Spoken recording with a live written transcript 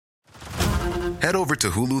Head over to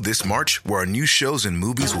Hulu this March, where our new shows and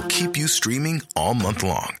movies will keep you streaming all month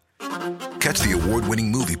long. Catch the award-winning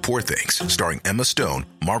movie Poor Things, starring Emma Stone,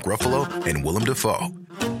 Mark Ruffalo, and Willem Dafoe.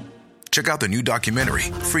 Check out the new documentary,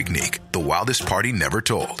 Freaknik, The Wildest Party Never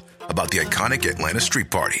Told, about the iconic Atlanta Street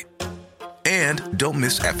Party. And don't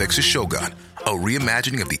miss FX's Shogun, a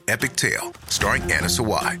reimagining of the epic tale, starring Anna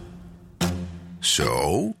Sawai.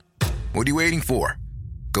 So, what are you waiting for?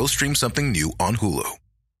 Go stream something new on Hulu.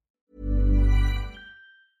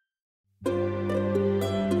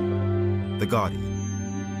 The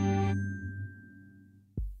Guardian.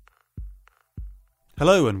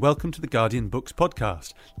 Hello and welcome to the Guardian Books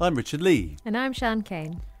podcast. I'm Richard Lee. And I'm Sian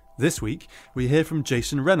Kane. This week, we hear from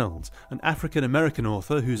Jason Reynolds, an African-American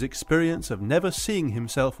author whose experience of never seeing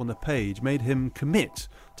himself on the page made him commit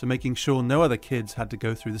to making sure no other kids had to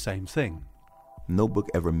go through the same thing. No book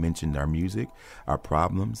ever mentioned our music, our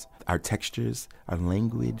problems, our textures, our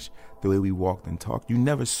language, the way we walked and talked. You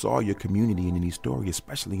never saw your community in any story,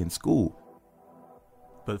 especially in school.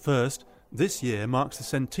 But first, this year marks the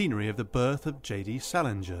centenary of the birth of JD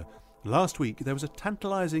Salinger. Last week, there was a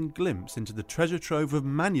tantalising glimpse into the treasure trove of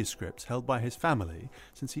manuscripts held by his family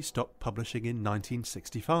since he stopped publishing in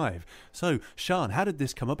 1965. So, Sian, how did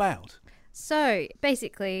this come about? So,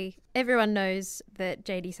 basically, everyone knows that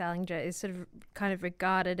JD Salinger is sort of kind of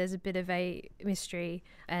regarded as a bit of a mystery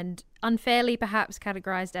and unfairly perhaps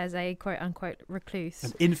categorised as a quote-unquote recluse.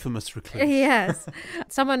 An infamous recluse. Yes.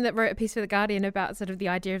 Someone that wrote a piece for The Guardian about sort of the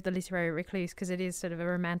idea of the literary recluse, because it is sort of a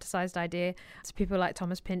romanticised idea. So people like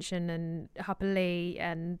Thomas Pynchon and Harper Lee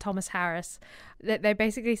and Thomas Harris, that they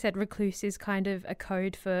basically said recluse is kind of a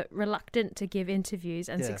code for reluctant to give interviews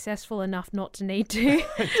and successful enough not to need to.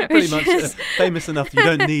 Pretty much famous enough you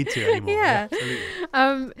don't need to anymore. Yeah.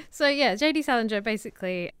 Absolutely. So JD Salinger,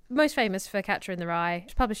 basically most famous for Catcher in the Rye, it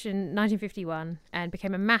was published in 1951 and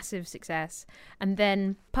became a massive success, and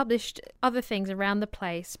then published other things around the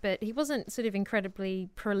place, but he wasn't sort of incredibly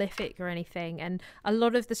prolific or anything, and a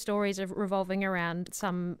lot of the stories are revolving around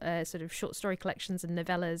some sort of short story collections and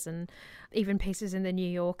novellas and even pieces in the New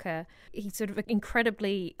Yorker. He's sort of an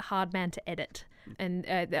incredibly hard man to edit. And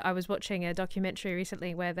I was watching a documentary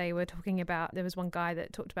recently where they were talking about, there was one guy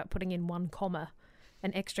that talked about putting in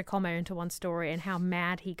an extra comma into one story and how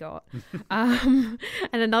mad he got. And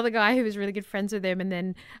another guy who was really good friends with him, and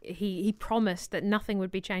then he promised that nothing would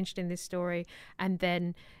be changed in this story, and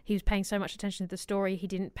then he was paying so much attention to the story he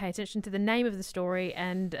didn't pay attention to the name of the story,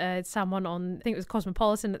 and someone on, I think it was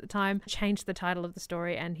Cosmopolitan at the time, changed the title of the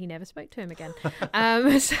story, and he never spoke to him again.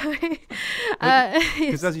 Because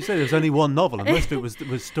as you say, there was only one novel, and most of it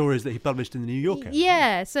was stories that he published in the New Yorker.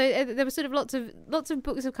 Yeah, so there was sort of lots of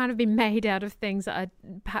books have kind of been made out of things that are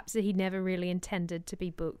perhaps that he never really intended to be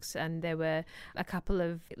books, and there were a couple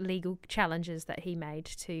of legal challenges that he made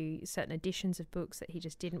to certain editions of books that he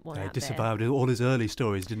just didn't want out there. He disavowed all his early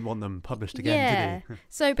stories, didn't want them published again, did he?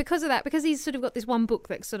 So because of that, because he's sort of got this one book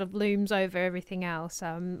that sort of looms over everything else,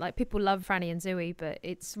 like people love Franny and Zooey, but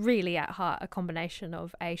it's really at heart a combination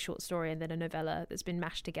of a short story and then a novella that's been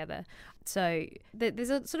mashed together. So there's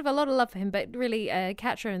a sort of a lot of love for him, but really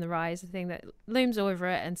Catcher in the Rye is the thing that looms over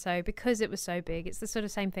it, and so because it was so big, it's the sort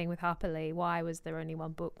of same thing with Harper Lee. Why was there only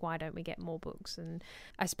one book? Why don't we get more books? And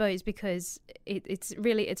I suppose because it's a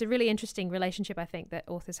really interesting relationship, I think, that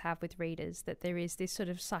authors have with readers, that there is this sort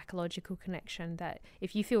of psychological connection that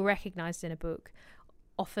if you feel recognised in a book,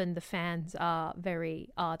 often the fans are very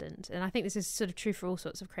ardent. And I think this is sort of true for all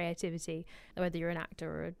sorts of creativity, whether you're an actor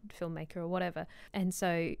or a filmmaker or whatever. And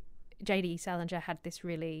so JD Salinger had this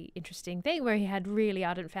really interesting thing where he had really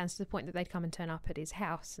ardent fans to the point that they'd come and turn up at his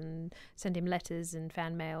house and send him letters and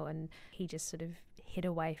fan mail, and he just sort of hid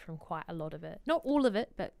away from quite a lot of it. Not all of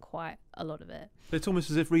it, but quite a lot of it. It's almost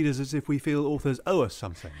as if we feel authors owe us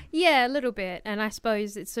something. Yeah, a little bit. And I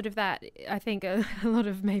suppose it's sort of that, I think a lot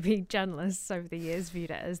of maybe journalists over the years viewed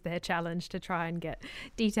it as their challenge to try and get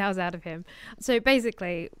details out of him. So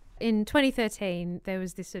basically, in 2013, there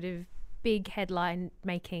was this sort of big headline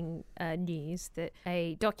making news that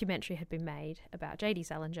a documentary had been made about JD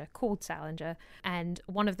Salinger called Salinger, and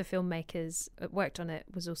one of the filmmakers that worked on it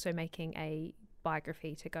was also making a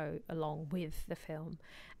biography to go along with the film.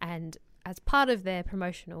 And as part of their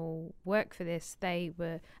promotional work for this, they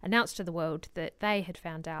were announced to the world that they had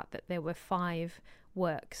found out that there were 5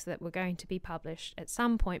 works that were going to be published at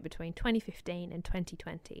some point between 2015 and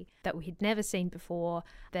 2020 that we had never seen before,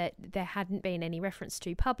 that there hadn't been any reference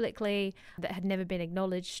to publicly, that had never been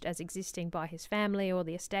acknowledged as existing by his family or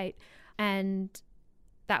the estate. And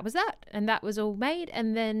that was that. And that was all made.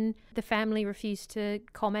 And then the family refused to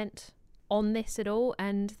comment on this at all,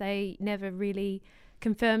 and they never really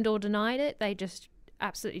confirmed or denied it. They just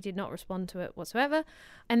absolutely did not respond to it whatsoever.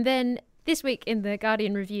 And then this week in the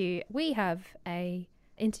Guardian Review, we have a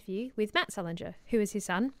interview with Matt Salinger, who is his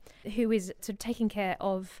son, who is sort of taking care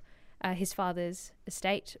of his father's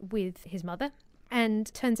estate with his mother.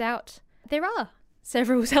 And turns out there are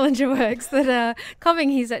several Salinger works that are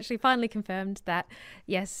coming. He's actually finally confirmed that,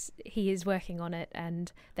 yes, he is working on it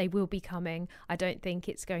and they will be coming. I don't think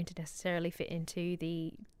it's going to necessarily fit into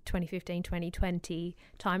the 2015-2020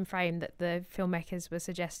 time frame that the filmmakers were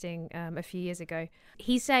suggesting a few years ago.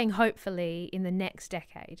 He's saying hopefully in the next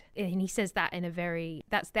decade, and he says that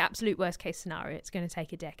that's the absolute worst case scenario. It's going to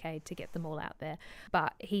take a decade to get them all out there,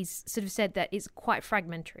 but he's sort of said that it's quite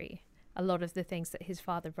fragmentary. A lot of the things that his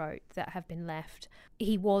father wrote that have been left.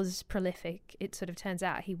 He was prolific. It sort of turns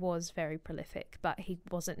out he was very prolific, but he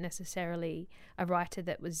wasn't necessarily a writer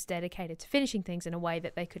that was dedicated to finishing things in a way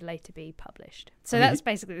that they could later be published. So that's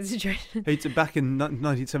basically the situation. Back in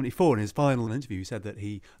 1974, in his final interview, he said that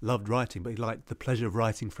he loved writing, but he liked the pleasure of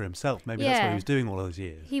writing for himself. Maybe that's what he was doing all those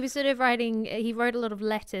years. He was sort of writing, he wrote a lot of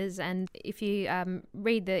letters, and if you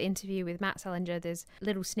read the interview with Matt Salinger, there's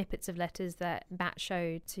little snippets of letters that Matt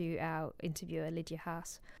showed to our interviewer Lydia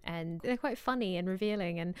Haas, and they're quite funny and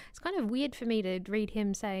revealing, and it's kind of weird for me to read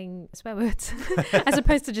him saying swear words as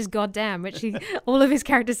opposed to just goddamn, which all of his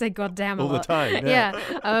characters say goddamn all the time.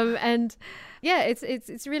 And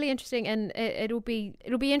it's really interesting, and it'll be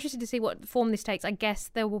interesting to see what form this takes. I guess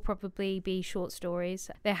there will probably be short stories.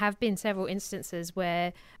 There have been several instances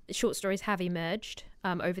where short stories have emerged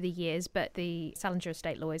over the years, but the Salinger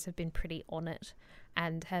estate lawyers have been pretty on it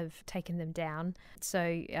and have taken them down.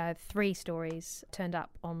 So 3 stories turned up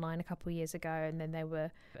online a couple of years ago, and then they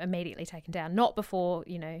were immediately taken down. Not before,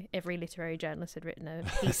 every literary journalist had written a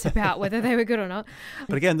piece about whether they were good or not.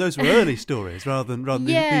 But again, those were early stories rather than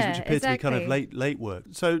these which appear to be kind of late work.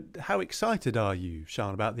 So how excited are you,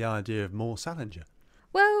 Sian, about the idea of more Salinger?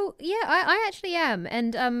 Well, yeah, I actually am.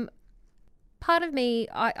 And part of me,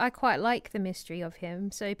 I quite like the mystery of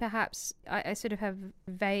him. So perhaps I sort of have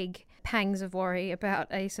vague pangs of worry about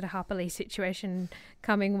a sort of Harper Lee situation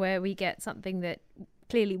coming where we get something that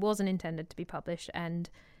clearly wasn't intended to be published and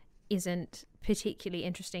isn't particularly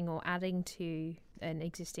interesting or adding to an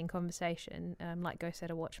existing conversation, like Go Set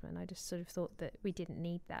a Watchman. I just sort of thought that we didn't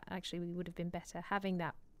need that. Actually, we would have been better having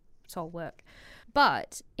that sole work.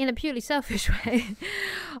 But in a purely selfish way,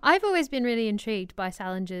 I've always been really intrigued by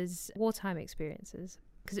Salinger's wartime experiences,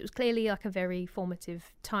 because it was clearly like a very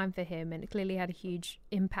formative time for him, and it clearly had a huge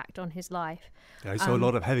impact on his life. Yeah, he saw a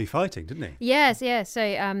lot of heavy fighting, didn't he? Yes.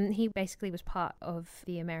 So he basically was part of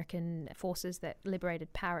the American forces that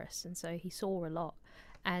liberated Paris, and so he saw a lot.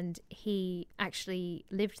 And he actually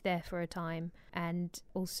lived there for a time, and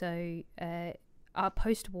also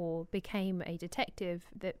post-war became a detective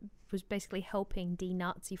that was basically helping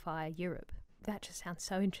denazify Europe. That just sounds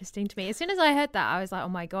so interesting to me. As soon as I heard that, I was like, oh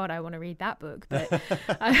my God, I want to read that book. But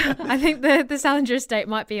I think the Salinger estate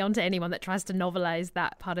might be onto anyone that tries to novelize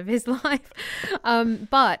that part of his life.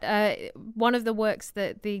 But one of the works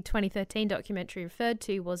that the 2013 documentary referred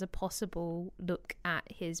to was a possible look at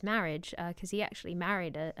his marriage, because he actually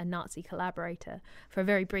married a Nazi collaborator for a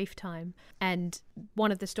very brief time. And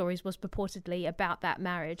one of the stories was purportedly about that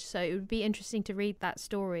marriage. So it would be interesting to read that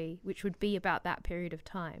story, which would be about that period of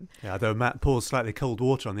time. Yeah, though Matt poured slightly cold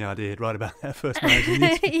water on the idea he'd write about their first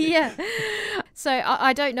marriage. Yeah. So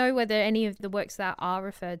I don't know whether any of the works that are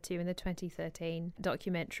referred to in the 2013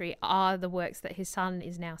 documentary are the works that his son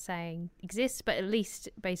is now saying exist, but at least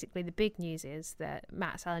basically the big news is that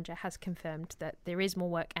Matt Salinger has confirmed that there is more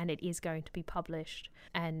work and it is going to be published,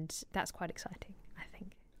 and that's quite exciting, I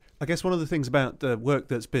think. I guess one of the things about the work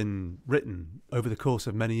that's been written over the course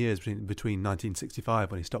of many years between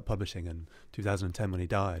 1965 when he stopped publishing and 2010 when he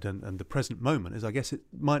died and the present moment is I guess it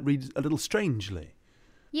might read a little strangely.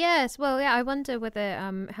 Yes, well, yeah, I wonder whether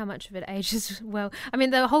how much of it ages well. I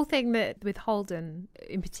mean, the whole thing that with Holden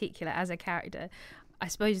in particular as a character, I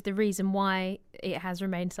suppose the reason why it has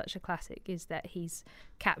remained such a classic is that he's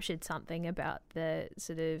captured something about the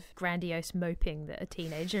sort of grandiose moping that a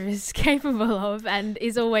teenager is capable of and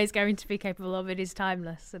is always going to be capable of. It is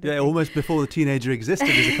timeless. Sort of thing. Almost before the teenager existed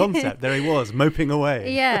as a concept, there he was, moping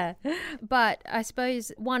away. Yeah, but I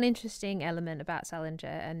suppose one interesting element about Salinger,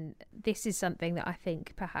 and this is something that I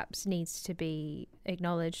think perhaps needs to be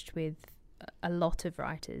acknowledged with a lot of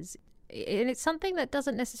writers, and it's something that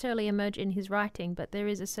doesn't necessarily emerge in his writing, but there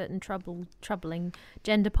is a certain troubling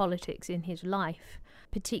gender politics in his life.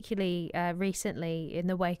 particularly recently in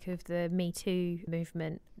the wake of the Me Too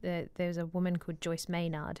movement. There was a woman called Joyce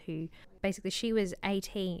Maynard who basically, she was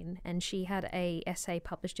 18 and she had a essay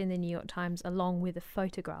published in the New York Times along with a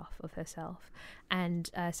photograph of herself. And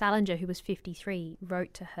Salinger, who was 53,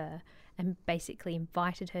 wrote to her and basically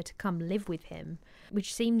invited her to come live with him,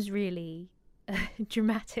 which seems really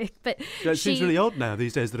dramatic. But it seems really odd now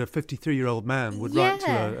these days that a 53-year-old man would write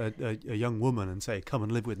to a young woman and say, come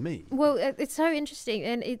and live with me. Well, it's so interesting,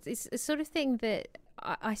 and it's a sort of thing that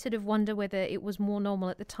I sort of wonder whether it was more normal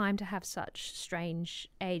at the time to have such strange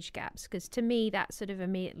age gaps, because to me that sort of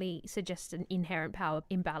immediately suggests an inherent power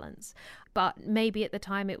imbalance. But maybe at the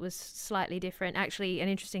time it was slightly different. Actually, an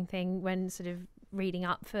interesting thing when sort of reading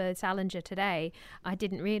up for Salinger today, I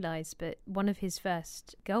didn't realise, but one of his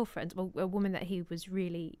first girlfriends, well, a woman that he was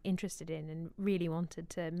really interested in and really wanted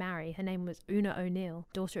to marry, her name was Una O'Neill,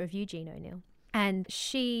 daughter of Eugene O'Neill. And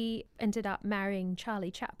she ended up marrying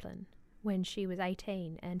Charlie Chaplin when she was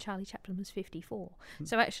 18, and Charlie Chaplin was 54.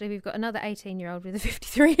 So actually we've got another 18-year-old with a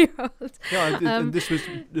 53-year-old. Yeah, and this was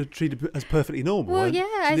treated as perfectly normal. Well, and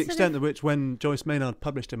yeah. to the extent to which when Joyce Maynard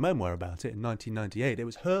published a memoir about it in 1998, it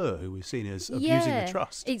was her who was seen as abusing the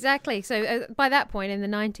trust. Exactly. So by that point in the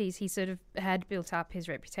 90s, he sort of had built up his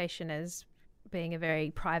reputation as being a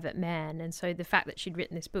very private man, and so the fact that she'd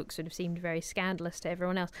written this book sort of seemed very scandalous to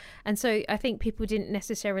everyone else. And so I think people didn't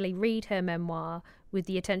necessarily read her memoir with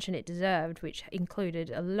the attention it deserved, which included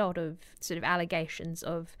a lot of sort of allegations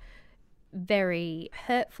of very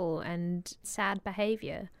hurtful and sad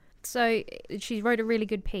behaviour. So she wrote a really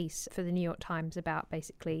good piece for the New York Times about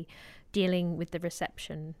basically dealing with the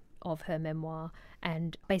reception of her memoir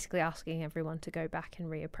and basically asking everyone to go back and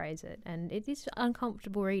reappraise it. And it is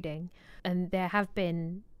uncomfortable reading. And there have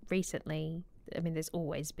been recently, I mean, there's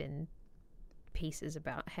always been pieces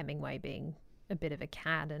about Hemingway being a bit of a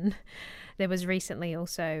cad, and there was recently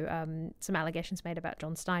also some allegations made about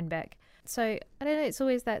John Steinbeck. So I don't know, it's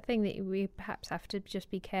always that thing that we perhaps have to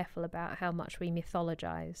just be careful about how much we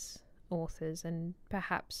mythologize authors, and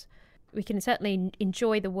perhaps we can certainly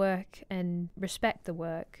enjoy the work and respect the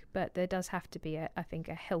work, but there does have to be, I think,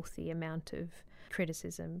 a healthy amount of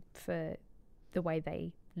criticism for the way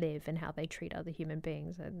they live and how they treat other human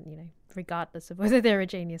beings, and regardless of whether they're a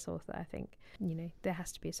genius author. I think there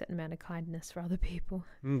has to be a certain amount of kindness for other people.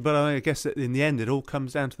 But I guess that in the end it all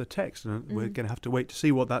comes down to the text, and we're going to have to wait to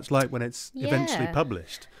see what that's like when it's eventually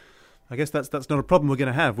published. I guess that's not a problem we're going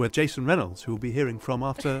to have with Jason Reynolds, who we'll be hearing from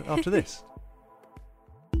after this.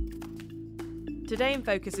 Today in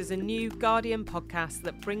Focus is a new Guardian podcast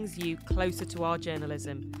that brings you closer to our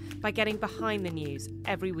journalism by getting behind the news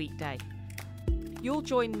every weekday. You'll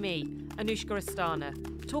join me, Anushka Astana,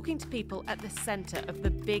 talking to people at the centre of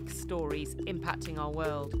the big stories impacting our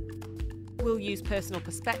world. We'll use personal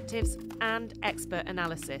perspectives and expert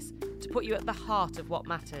analysis to put you at the heart of what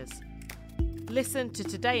matters. Listen to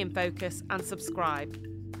Today in Focus and subscribe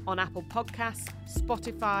on Apple Podcasts,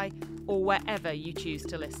 Spotify, or wherever you choose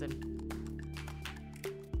to listen.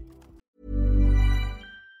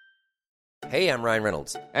 Hey, I'm Ryan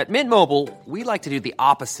Reynolds. At Mint Mobile, we like to do the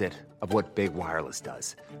opposite of what Big Wireless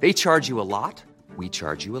does. They charge you a lot, we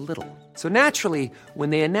charge you a little. So naturally, when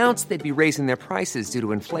they announced they'd be raising their prices due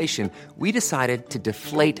to inflation, we decided to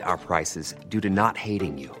deflate our prices due to not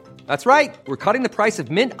hating you. That's right. We're cutting the price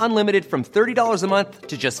of Mint Unlimited from $30 a month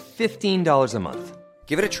to just $15 a month.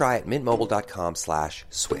 Give it a try at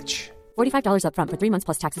mintmobile.com/switch. $45 up front for 3 months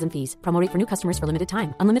plus taxes and fees. Promo rate for new customers for limited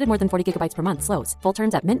time. Unlimited more than 40 gigabytes per month. Slows full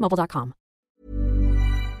terms at mintmobile.com.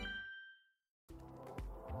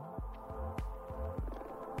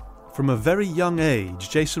 From a very young age,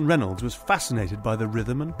 Jason Reynolds was fascinated by the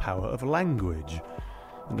rhythm and power of language.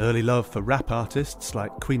 An early love for rap artists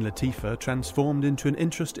like Queen Latifah transformed into an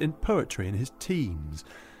interest in poetry in his teens,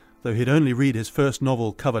 though he'd only read his first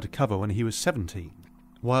novel cover to cover when he was 17.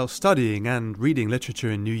 While studying and reading literature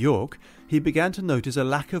in New York, he began to notice a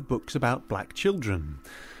lack of books about black children.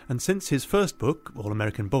 And since his first book, All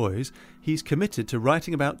American Boys, he's committed to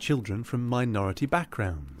writing about children from minority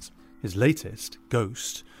backgrounds. His latest,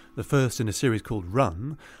 Ghost, the first in a series called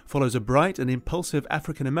Run, follows a bright and impulsive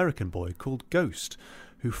African-American boy called Ghost,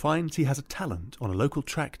 who finds he has a talent on a local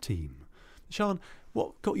track team. Sian,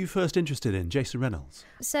 what got you first interested in Jason Reynolds?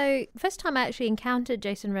 So, the first time I actually encountered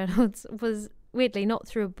Jason Reynolds was, weirdly, not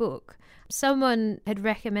through a book. Someone had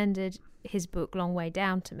recommended his book Long Way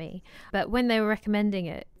Down to me, but when they were recommending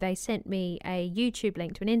it, they sent me a YouTube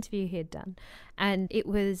link to an interview he had done, and it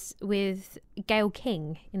was with Gayle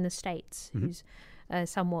King in the States, who's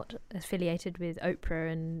somewhat affiliated with Oprah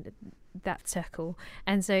and that circle.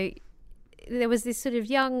 And so there was this sort of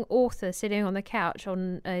young author sitting on the couch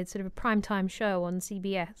on a sort of a primetime show on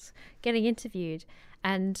CBS getting interviewed,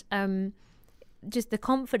 and just the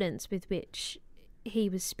confidence with which he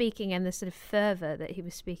was speaking and the sort of fervour that he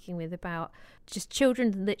was speaking with about just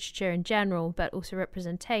children's literature in general, but also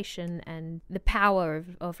representation and the power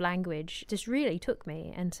of language just really took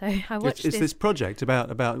me. And so I watched this project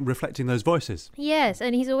about reflecting those voices. Yes,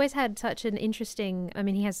 and he's always had such an interesting,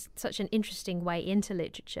 he has such an interesting way into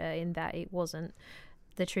literature in that it wasn't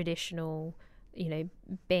the traditional,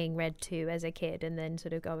 being read to as a kid and then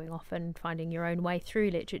sort of going off and finding your own way through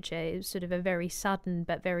literature. It was sort of a very sudden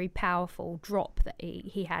but very powerful drop that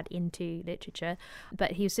he had into literature.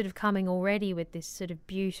 But he was sort of coming already with this sort of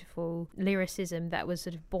beautiful lyricism that was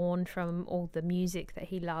sort of born from all the music that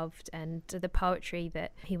he loved and the poetry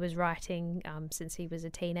that he was writing since he was a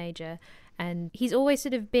teenager. And he's always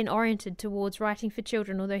sort of been oriented towards writing for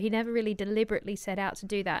children, although he never really deliberately set out to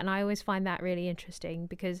do that. And I always find that really interesting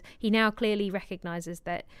because he now clearly recognises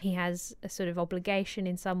that he has a sort of obligation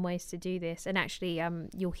in some ways to do this. And actually,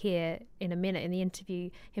 you'll hear in a minute in the interview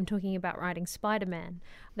him talking about writing Spider-Man,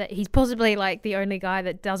 that he's possibly like the only guy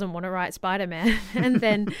that doesn't want to write Spider-Man. And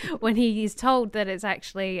then when he is told that it's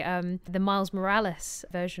actually the Miles Morales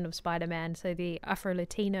version of Spider-Man, so the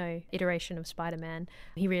Afro-Latino iteration of Spider-Man,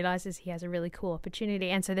 he realises he has a really cool opportunity,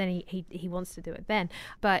 and so then he wants to do it then.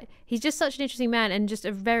 But he's just such an interesting man and just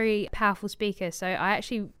a very powerful speaker. So I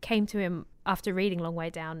actually came to him after reading Long Way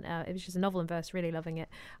Down. It was just a novel in verse, really loving it,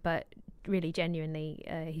 but really genuinely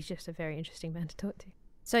he's just a very interesting man to talk to.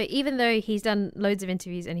 So even though he's done loads of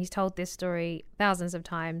interviews and he's told this story thousands of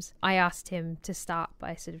times, I asked him to start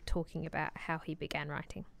by sort of talking about how he began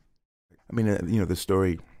writing. The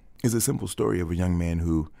story is a simple story of a young man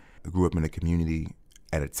who grew up in a community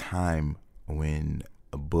at a time when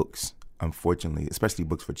books, unfortunately, especially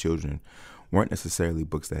books for children, weren't necessarily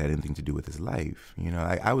books that had anything to do with his life.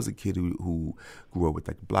 I was a kid who grew up with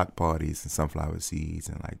like block parties and sunflower seeds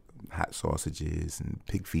and like hot sausages and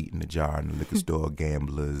pig feet in the jar in the liquor store,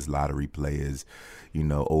 gamblers, lottery players,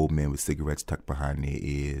 old men with cigarettes tucked behind their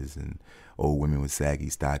ears and old women with saggy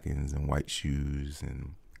stockings and white shoes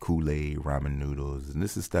and Kool-Aid, ramen noodles, and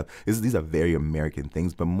this is stuff. These are very American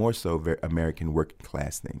things, but more so very American working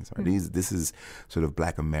class things. Right? This is sort of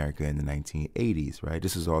Black America in the 1980s, right?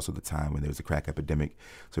 This is also the time when there was a crack epidemic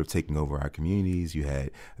sort of taking over our communities. You had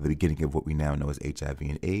the beginning of what we now know as HIV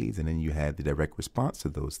and AIDS, and then you had the direct response to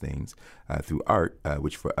those things through art,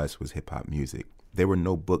 which for us was hip-hop music. There were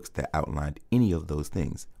no books that outlined any of those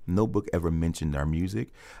things. No book ever mentioned our music,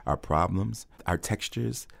 our problems, our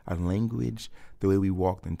textures, our language, the way we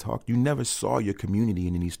walked and talked. You never saw your community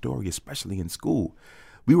in any story, especially in school.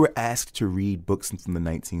 We were asked to read books from the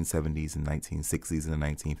 1970s and 1960s and the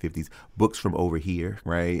 1950s, books from over here,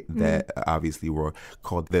 right, that obviously were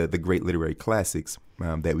called the great literary classics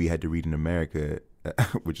that we had to read in America,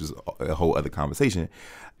 which is a whole other conversation.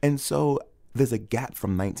 And so there's a gap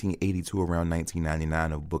from 1980 to around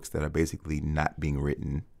 1999 of books that are basically not being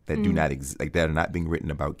written, that do not exist, that are not being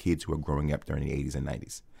written about kids who are growing up during the 80s and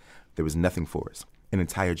 90s. There was nothing for us. An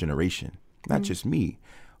entire generation, not just me,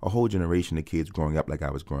 a whole generation of kids growing up like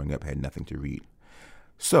I was growing up had nothing to read.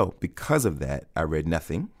 So because of that, I read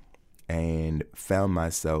nothing and found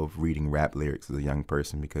myself reading rap lyrics as a young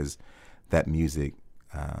person because that music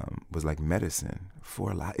was like medicine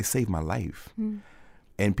for a lot. It saved my life.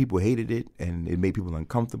 And people hated it, and it made people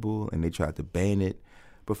uncomfortable, and they tried to ban it.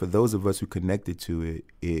 But for those of us who connected to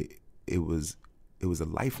it, it was a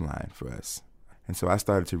lifeline for us. And so I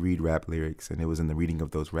started to read rap lyrics, and it was in the reading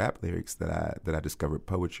of those rap lyrics that I discovered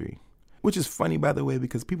poetry. Which is funny, by the way,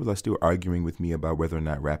 because people are still arguing with me about whether or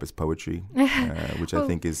not rap is poetry, which I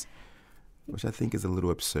think is a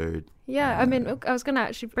little absurd. Yeah, I was going to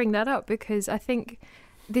actually bring that up because I think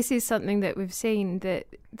this is something that we've seen, that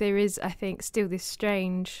there is, I think, still this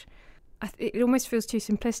strange, it almost feels too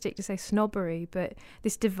simplistic to say snobbery, but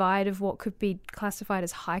this divide of what could be classified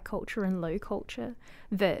as high culture and low culture,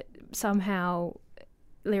 that somehow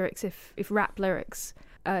lyrics, if rap lyrics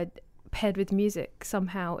are paired with music,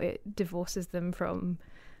 somehow it divorces them from,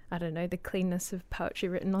 I don't know, the cleanness of poetry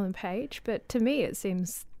written on a page. But to me, it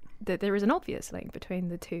seems that there is an obvious link between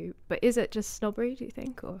the two. But is it just snobbery, do you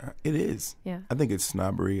think? Or it is. Yeah. I think it's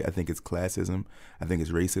snobbery. I think it's classism. I think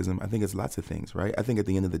it's racism. I think it's lots of things, right? I think at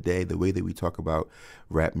the end of the day, the way that we talk about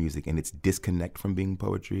rap music and its disconnect from being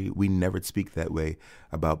poetry, we never speak that way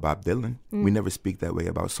about Bob Dylan. We never speak that way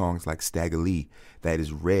about songs like Stagger Lee that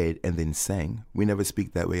is read and then sang. We never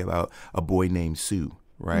speak that way about A Boy Named Sue,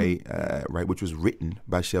 right? Right, which was written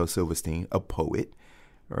by Shel Silverstein, a poet,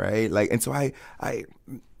 right? Like, and so I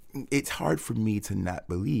it's hard for me to not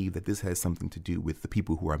believe that this has something to do with the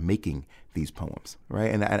people who are making these poems, right?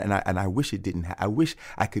 And I wish it didn't. I wish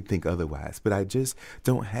I could think otherwise, but I just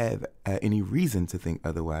don't have any reason to think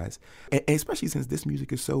otherwise. And especially since this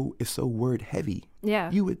music is so word heavy.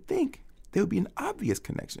 Yeah, you would think there would be an obvious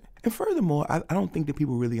connection. And furthermore, I don't think that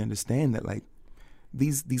people really understand that, like,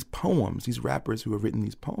 these poems, these rappers who have written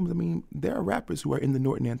these poems. I mean, there are rappers who are in the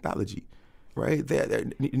Norton Anthology. Right,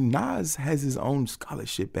 Nas has his own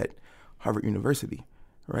scholarship at Harvard University,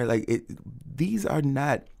 right? Like, these are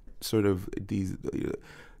not sort of these,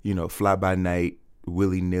 fly by night,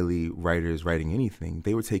 willy nilly writers writing anything.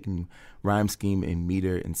 They were taking rhyme scheme and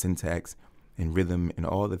meter and syntax and rhythm and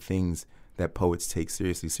all the things that poets take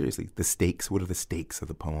seriously. The stakes, what are the stakes of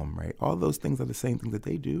the poem, right? All those things are the same thing that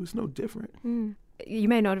they do. It's no different. You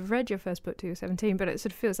may not have read your first book till you were 17, but it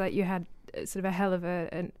sort of feels like you had sort of a hell of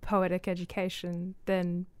a poetic education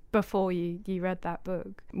then before you read that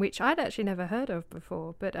book, which I'd actually never heard of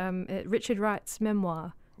before, but Richard Wright's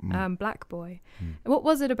memoir, Black Boy. What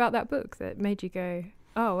was it about that book that made you go,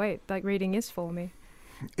 oh, wait, like, reading is for me?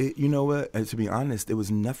 You know what? To be honest, it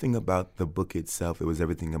was nothing about the book itself. It was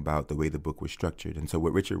everything about the way the book was structured. And so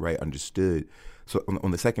what Richard Wright understood, so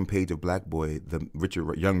on the second page of Black Boy,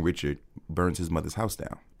 young Richard burns his mother's house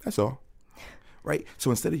down. That's all. Right? So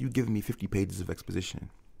instead of you giving me 50 pages of exposition,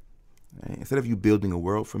 right, instead of you building a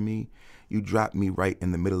world for me, you dropped me right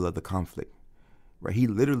in the middle of the conflict. Right? He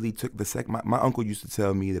literally took my uncle used to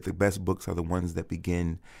tell me that the best books are the ones that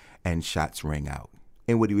begin and shots ring out.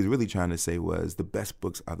 And what he was really trying to say was the best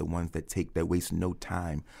books are the ones that waste no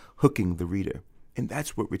time hooking the reader. And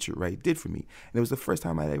that's what Richard Wright did for me. And it was the first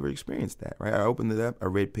time I'd ever experienced that, right? I opened it up, I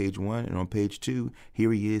read page 1, and on page 2,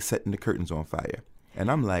 here he is setting the curtains on fire. And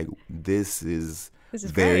I'm like, this is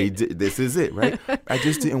it, right? I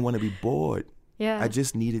just didn't want to be bored. Yeah. I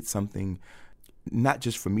just needed something, not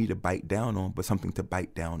just for me to bite down on, but something to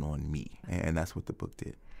bite down on me. And that's what the book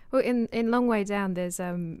did. Well, in Long Way Down, there's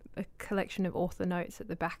a collection of author notes at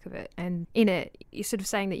the back of it. And in it, you're sort of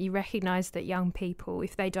saying that you recognise that young people,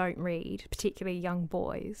 if they don't read, particularly young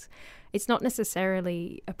boys, it's not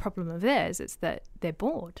necessarily a problem of theirs. It's that they're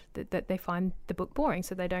bored, that they find the book boring,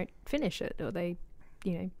 so they don't finish it, or they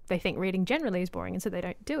think reading generally is boring, and so they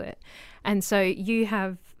don't do it. And so you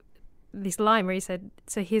have this line where he said,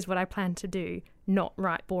 so here's what I plan to do, not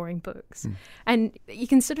write boring books. And you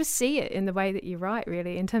can sort of see it in the way that you write,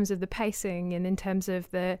 really, in terms of the pacing and in terms of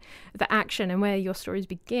the action and where your stories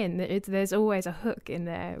begin. There's always a hook in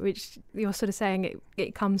there, which you're sort of saying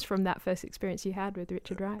it comes from that first experience you had with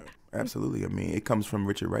Richard Wright. Absolutely. I mean, it comes from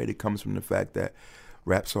Richard Wright. It comes from the fact that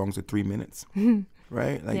rap songs are 3 minutes.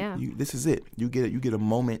 Right? Like, yeah. This is it. You get a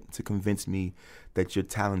moment to convince me that you're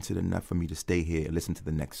talented enough for me to stay here and listen to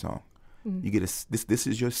the next song. You get this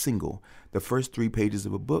is your single. The first 3 pages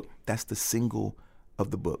of a book, that's the single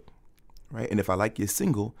of the book, right? And if I like your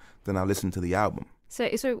single, then I'll listen to the album.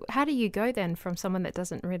 So how do you go then from someone that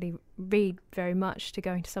doesn't really read very much to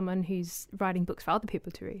going to someone who's writing books for other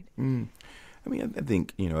people to read? I mean, I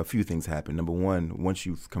think, a few things happen. Number one, once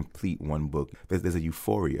you complete one book, there's a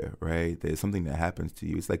euphoria, right? There's something that happens to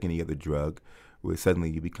you. It's like any other drug, where suddenly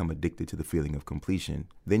you become addicted to the feeling of completion.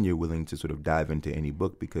 Then you're willing to sort of dive into any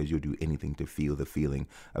book because you'll do anything to feel the feeling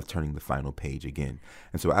of turning the final page again.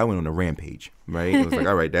 And so I went on a rampage, right? It was like,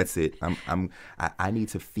 all right, that's it. I need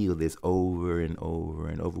to feel this over and over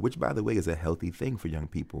and over, which, by the way, is a healthy thing for young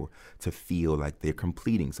people, to feel like they're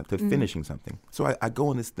completing something, finishing something. So I go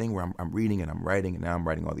on this thing where I'm reading and I'm writing, and now I'm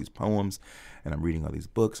writing all these poems, and I'm reading all these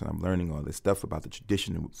books, and I'm learning all this stuff about the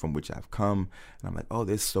tradition from which I've come. And I'm like, oh,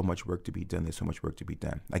 there's so much work to be done. There's so much work to be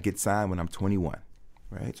done. I get signed when I'm 21,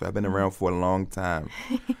 right? So I've been around for a long time,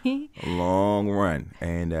 a long run.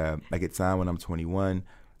 And I get signed when I'm 21.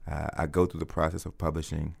 I go through the process of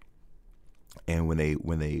publishing. And when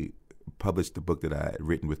they published the book that I had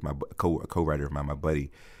written with my co-writer of mine, my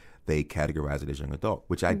buddy, they categorized it as young adult,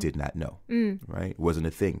 which I did not know, right? It wasn't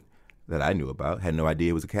a thing that I knew about. Had no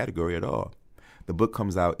idea it was a category at all. The book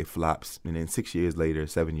comes out, it flops, and then 7 years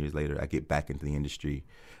later, I get back into the industry.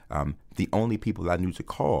 The only people I knew to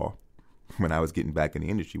call when I was getting back in the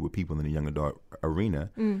industry were people in the young adult arena,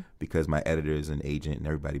 because my editors and agent and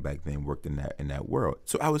everybody back then worked in that world.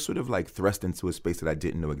 So I was sort of like thrust into a space that I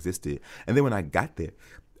didn't know existed. And then when I got there,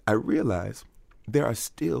 I realized there are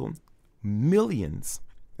still millions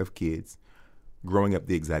of kids growing up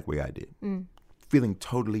the exact way I did, feeling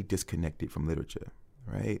totally disconnected from literature.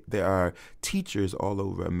 Right? There are teachers all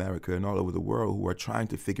over America and all over the world who are trying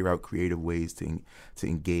to figure out creative ways to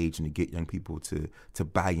engage and to get young people to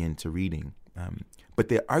buy into reading. But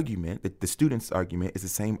their argument, the student's argument, is the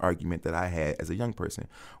same argument that I had as a young person.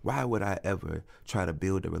 Why would I ever try to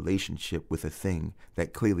build a relationship with a thing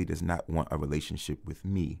that clearly does not want a relationship with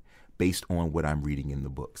me based on what I'm reading in the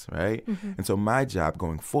books, right? Mm-hmm. And so my job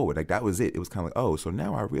going forward, like that was it. It was kind of like, oh, so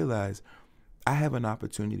now I realize I have an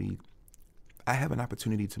opportunity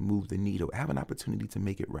to move the needle. I have an opportunity to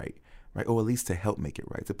make it right? Or at least to help make it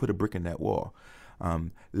right, to put a brick in that wall.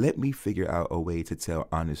 Let me figure out a way to tell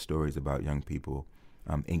honest stories about young people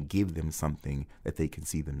and give them something that they can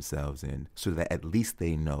see themselves in, so that at least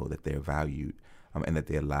they know that they're valued and that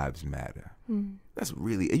their lives matter. Mm. That's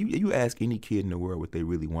really, you ask any kid in the world what they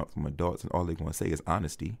really want from adults, and all they're going to say is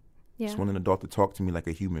honesty. Yeah. Just want an adult to talk to me like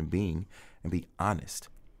a human being and be honest.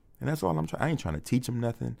 And that's all I'm trying. I ain't trying to teach them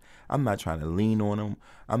nothing. I'm not trying to lean on them.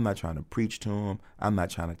 I'm not trying to preach to them. I'm not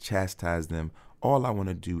trying to chastise them. All I want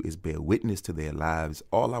to do is bear witness to their lives.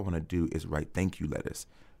 All I want to do is write thank you letters,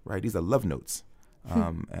 right? These are love notes.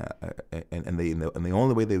 And the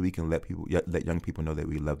only way that we can let young people know that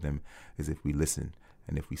we love them is if we listen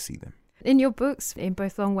and if we see them. In your books, in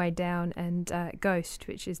both Long Way Down and Ghost,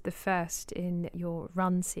 which is the first in your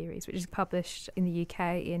Run series, which is published in the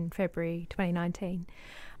UK in February 2019,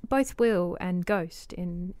 both Will and Ghost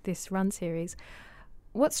in this Run series,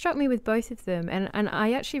 what struck me with both of them, and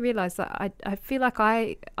I actually realised that I feel like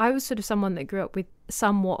I was sort of someone that grew up with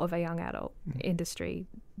somewhat of a young adult industry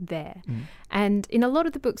there. Mm. And in a lot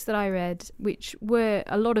of the books that I read, which were,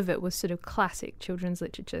 a lot of it was sort of classic children's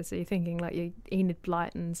literature, so you're thinking like your Enid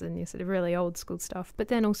Blytons and your sort of really old school stuff, but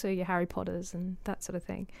then also your Harry Potters and that sort of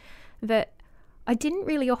thing, that I didn't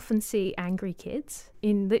really often see angry kids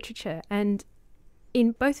in literature. And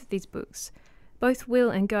in both of these books, both Will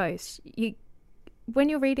and Ghost, when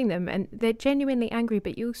you're reading them, and they're genuinely angry,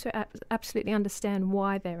 but you also absolutely understand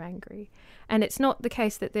why they're angry. And it's not the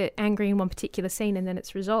case that they're angry in one particular scene and then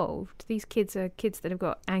it's resolved. These kids are kids that have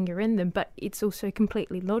got anger in them, but it's also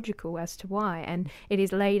completely logical as to why, and it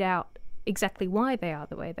is laid out exactly why they are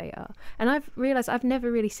the way they are. And I've realised I've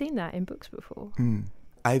never really seen that in books before.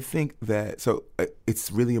 I think that,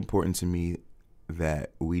 it's really important to me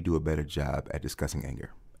that we do a better job at discussing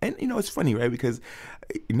anger. And, it's funny, right? Because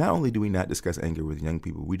not only do we not discuss anger with young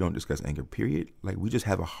people, we don't discuss anger, period. Like, we just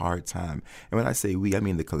have a hard time. And when I say we, I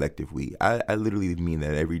mean the collective we. I literally mean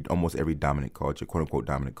that almost every dominant culture, quote unquote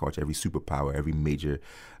dominant culture, every superpower, every major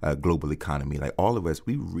global economy, like all of us,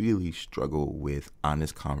 we really struggle with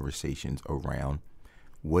honest conversations around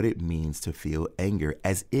what it means to feel anger,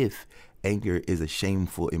 as if anger is a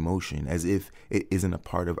shameful emotion, as if it isn't a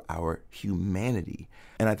part of our humanity.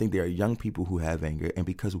 And I think there are young people who have anger, and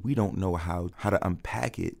because we don't know how to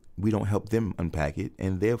unpack it, we don't help them unpack it,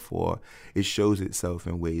 and therefore it shows itself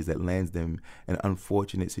in ways that lands them in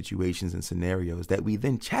unfortunate situations and scenarios that we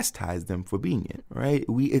then chastise them for being in, right?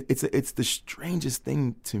 It's the strangest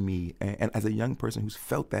thing to me, and as a young person who's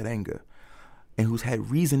felt that anger and who's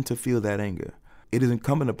had reason to feel that anger, it is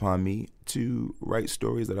incumbent upon me to write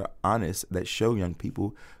stories that are honest, that show young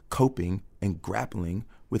people coping and grappling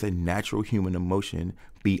with a natural human emotion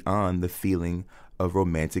beyond the feeling of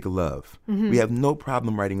romantic love. Mm-hmm. We have no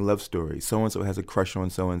problem writing love stories. So-and-so has a crush on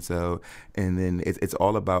so-and-so, and then it's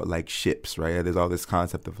all about like ships, right? There's all this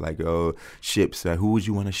concept of like, ships, right? Who would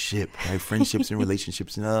you want to ship, right? Friendships and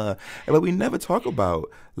relationships. But we never talk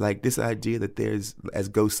about like this idea that there's, as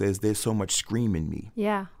Ghost says, there's so much scream in me.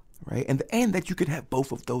 Yeah. Right? And that you could have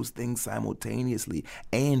both of those things simultaneously,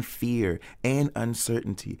 and fear and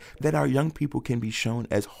uncertainty, that our young people can be shown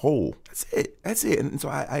as whole. That's it. And so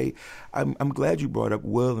I'm glad you brought up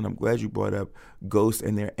Will, and I'm glad you brought up Ghost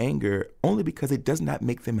and their anger, only because it does not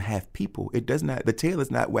make them half people. The tail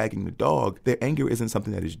is not wagging the dog. Their anger isn't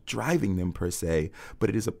something that is driving them per se, but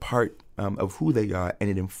it is a part of who they are,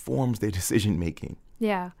 and it informs their decision making.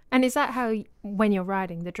 Yeah. And is that how, when you're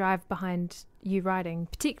writing, the drive behind you writing,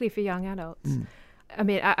 particularly for young adults? I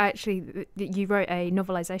mean, you wrote a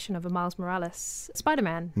novelization of a Miles Morales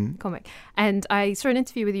Spider-Man comic. And I saw an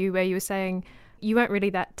interview with you where you were saying you weren't really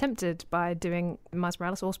that tempted by doing Miles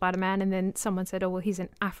Morales or Spider-Man. And then someone said, oh, well, he's an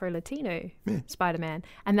Afro-Latino Spider-Man.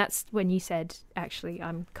 And that's when you said, actually,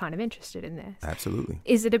 I'm kind of interested in this. Absolutely.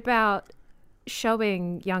 Is it about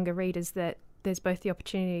showing younger readers that there's both the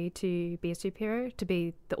opportunity to be a superhero, to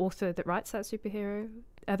be the author that writes that superhero?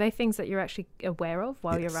 Are they things that you're actually aware of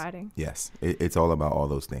while you're writing? Yes, it's all about all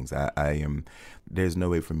those things. I am. There's no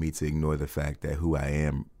way for me to ignore the fact that who I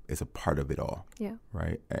am is a part of it all. Yeah.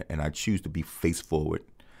 Right. And I choose to be face forward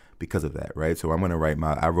because of that. Right. So I'm going to write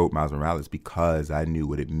I wrote Miles Morales because I knew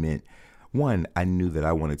what it meant. One, I knew that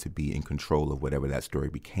I wanted to be in control of whatever that story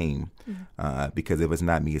became, because if it's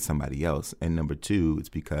not me, it's somebody else. And number two, it's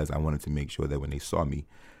because I wanted to make sure that when they saw me,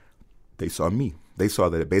 They saw me. They saw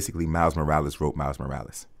that basically Miles Morales wrote Miles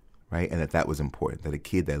Morales, right? And that was important, that a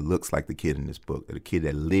kid that looks like the kid in this book, that a kid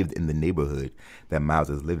that lived in the neighborhood that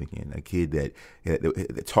Miles is living in, a kid that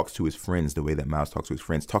talks to his friends the way that Miles talks to his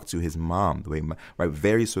friends, talks to his mom the way, right?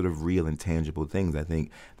 Very sort of real and tangible things. I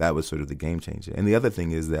think that was sort of the game changer. And the other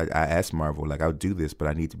thing is that I asked Marvel, like, I'll do this, but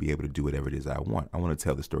I need to be able to do whatever it is I want. I want to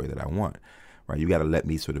tell the story that I want. Right, you got to let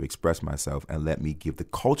me sort of express myself and let me give the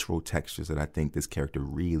cultural textures that I think this character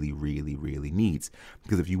really, really, really needs.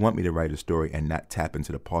 Because if you want me to write a story and not tap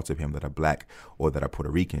into the parts of him that are Black or that are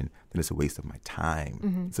Puerto Rican, then it's a waste of my time.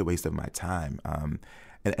 Mm-hmm. It's a waste of my time.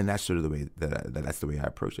 And that's sort of the way that's the way I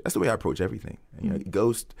approach it. That's the way I approach everything. You know,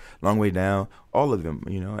 Ghost, Long Way Down, all of them.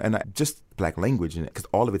 You know, and just Black language in it, because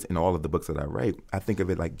all of it's in all of the books that I write. I think of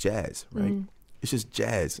it like jazz, right? It's just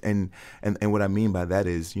jazz, and what I mean by that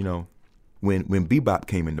is, you know, when bebop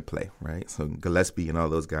came into play, right? So Gillespie and all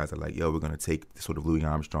those guys are like, yo, we're gonna take the sort of Louis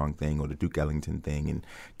Armstrong thing or the Duke Ellington thing and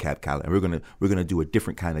Cab Calloway, and we're gonna do a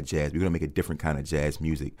different kind of jazz. We're gonna make a different kind of jazz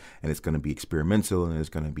music, and it's gonna be experimental, and it's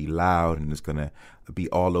gonna be loud, and it's gonna be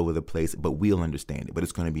all over the place, but we'll understand it. But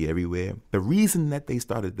it's gonna be everywhere. The reason that they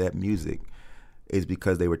started that music is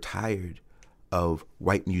because they were tired of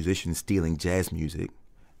white musicians stealing jazz music,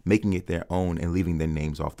 making it their own, and leaving their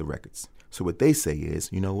names off the records. So what they say is,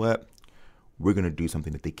 you know what? We're going to do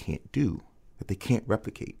something that they can't do, that they can't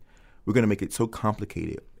replicate. We're going to make it so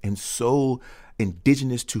complicated and so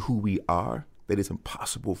indigenous to who we are that it's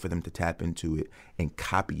impossible for them to tap into it and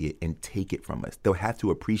copy it and take it from us. They'll have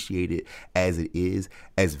to appreciate it as it is,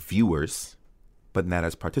 as viewers, but not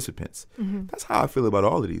as participants. Mm-hmm. That's how I feel about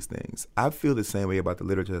all of these things. I feel the same way about the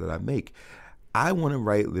literature that I make. I want to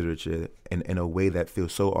write literature in a way that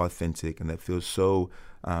feels so authentic and that feels so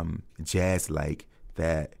jazz-like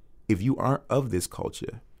that if you aren't of this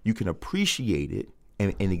culture, you can appreciate it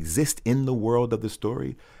and exist in the world of the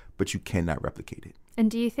story, but you cannot replicate it. And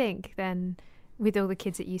do you think then, with all the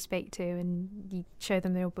kids that you speak to and you show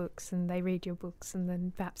them your books and they read your books and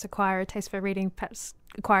then perhaps acquire a taste for reading, perhaps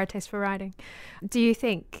acquire a taste for writing, do you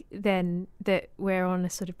think then that we're on a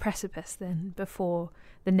sort of precipice then before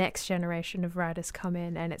the next generation of writers come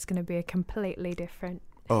in and it's going to be a completely different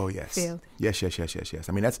field? Yes.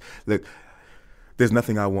 I mean, look, there's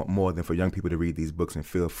nothing I want more than for young people to read these books and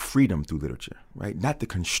feel freedom through literature, right? Not the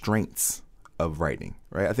constraints of writing,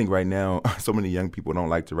 right? I think right now so many young people don't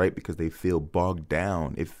like to write because they feel bogged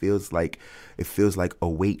down. It feels like a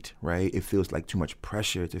weight, right? It feels like too much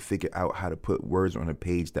pressure to figure out how to put words on a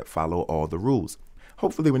page that follow all the rules.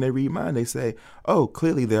 Hopefully when they read mine, they say, oh,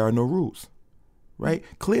 clearly there are no rules. Right?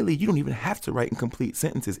 Clearly, you don't even have to write in complete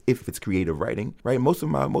sentences if it's creative writing, right? Most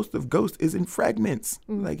of Ghost is in fragments.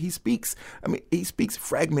 Like he speaks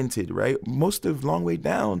fragmented, right? Most of Long Way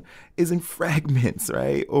Down is in fragments,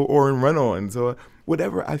 right? Or in run-ons or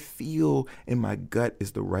whatever I feel in my gut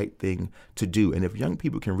is the right thing to do. And if young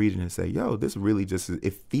people can read it and say, yo, this really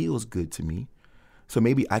it feels good to me. So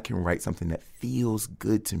maybe I can write something that feels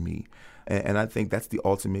good to me. And I think that's the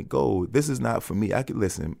ultimate goal. This is not for me.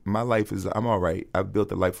 Listen, my life I'm all right. I've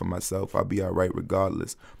built a life for myself. I'll be all right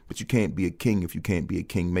regardless. But you can't be a king if you can't be a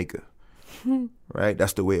kingmaker. Right?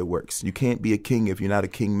 That's the way it works. You can't be a king if you're not a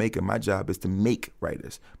kingmaker. My job is to make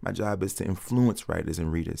writers. My job is to influence writers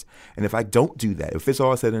and readers. And if I don't do that, if it's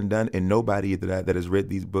all said and done and nobody that has read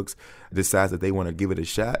these books decides that they want to give it a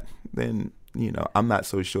shot, then, you know, I'm not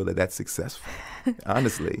so sure that that's successful,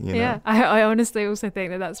 honestly. You know? I honestly also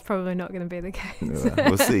think that that's probably not going to be the case.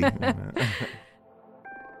 We'll see.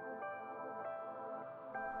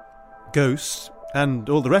 Ghosts and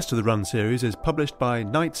all the rest of the Run series is published by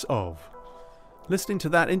Knights of. Listening to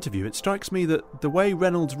that interview, it strikes me that the way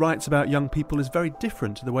Reynolds writes about young people is very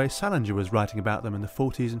different to the way Salinger was writing about them in the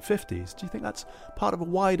 40s and 50s. Do you think that's part of a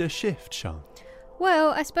wider shift, Sian? Well,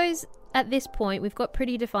 I suppose at this point we've got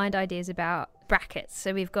pretty defined ideas about brackets.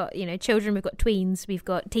 So we've got, you know, children, we've got tweens, we've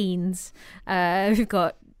got teens, we've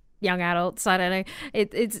got young adults, I don't know.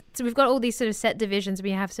 So we've got all these sort of set divisions and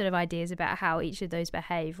we have sort of ideas about how each of those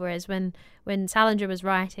behave. Whereas when Salinger was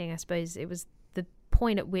writing, I suppose it was the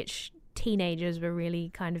point at which teenagers were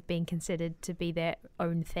really kind of being considered to be their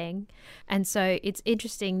own thing. And so it's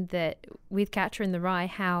interesting that with Catcher in the Rye,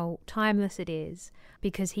 how timeless it is,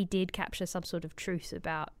 because he did capture some sort of truth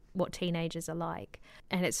about what teenagers are like.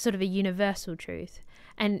 And it's sort of a universal truth.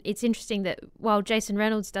 And it's interesting that while Jason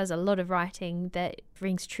Reynolds does a lot of writing that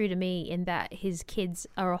rings true to me in that his kids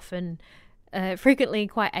are often frequently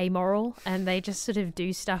quite amoral and they just sort of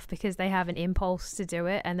do stuff because they have an impulse to do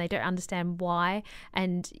it and they don't understand why,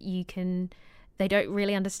 and they don't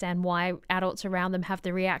really understand why adults around them have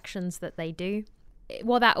the reactions that they do.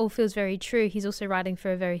 While that all feels very true, he's also writing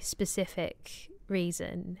for a very specific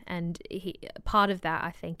reason. And part of that,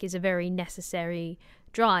 I think, is a very necessary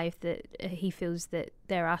drive that he feels that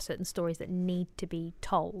there are certain stories that need to be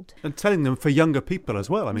told. And telling them for younger people as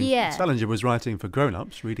well. I mean, Yeah. Salinger was writing for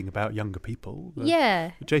grown-ups, reading about younger people.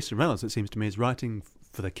 Yeah. Jason Reynolds, it seems to me, is writing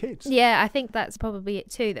for the kids. Yeah, I think that's probably it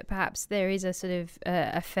too, that perhaps there is a sort of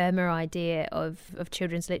a firmer idea of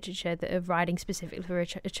children's literature that of writing specifically for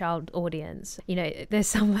a child audience. You know, there's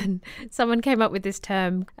someone came up with this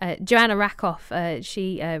term, Joanna Rakoff,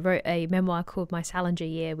 she wrote a memoir called My Salinger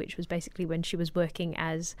Year, which was basically when she was working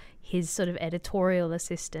as his sort of editorial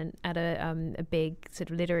assistant at a big sort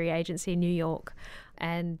of literary agency in New York.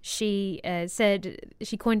 And she said,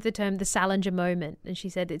 she coined the term the Salinger moment. And she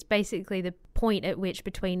said it's basically the point at which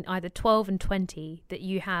between either 12 and 20 that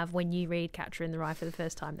you have when you read Catcher in the Rye for the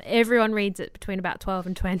first time. Everyone reads it between about 12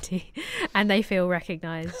 and 20 and they feel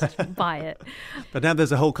recognised by it. But now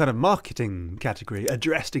there's a whole kind of marketing category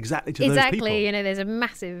addressed exactly to those people. Exactly. You know, there's a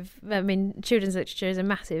massive, I mean, children's literature is a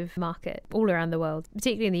massive market all around the world,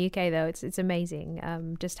 particularly in the UK, though. It's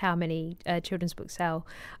amazing just how many children's books sell.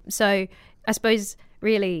 So I suppose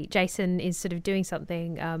really Jason is sort of doing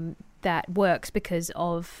something that works because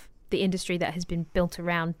of the industry that has been built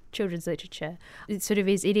around children's literature.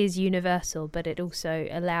 It is universal, but it also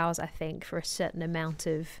allows, I think, for a certain amount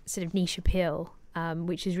of sort of niche appeal,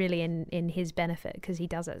 which is really in his benefit because he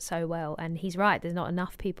does it so well. And he's right, there's not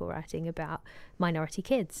enough people writing about minority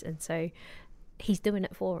kids, and so he's doing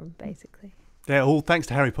it for them, basically. They're all thanks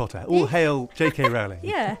to Harry Potter. All hail J.K. Rowling.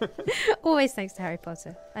 Yeah, always thanks to Harry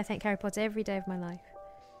Potter. I thank Harry Potter every day of my life.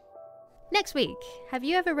 Next week, have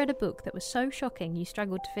you ever read a book that was so shocking you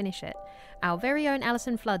struggled to finish it? Our very own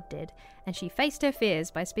Alison Flood did, and she faced her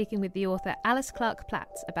fears by speaking with the author Alice Clark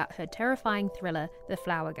Platts about her terrifying thriller, The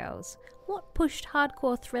Flower Girls. What pushed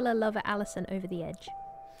hardcore thriller lover Alison over the edge?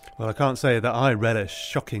 Well, I can't say that I relish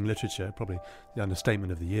shocking literature, probably the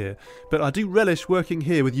understatement of the year, but I do relish working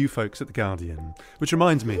here with you folks at The Guardian. Which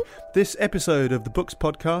reminds me, this episode of the Books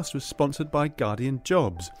Podcast was sponsored by Guardian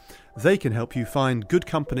Jobs. They can help you find good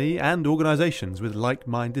company and organisations with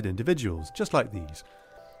like-minded individuals, just like these.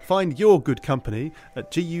 Find your good company at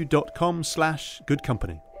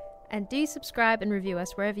gu.com/goodcompany. And do subscribe and review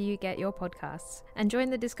us wherever you get your podcasts. And join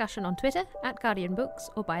the discussion on Twitter @GuardianBooks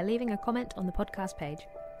or by leaving a comment on the podcast page.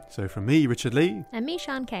 So from me, Richard Lee. And me,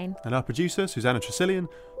 Sian Kane. And our producer, Susanna Tresillian.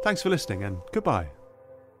 Thanks for listening and goodbye.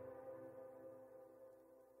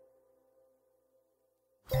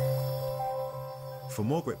 For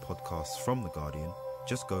more great podcasts from The Guardian,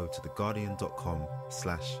 just go to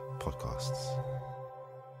theguardian.com/podcasts.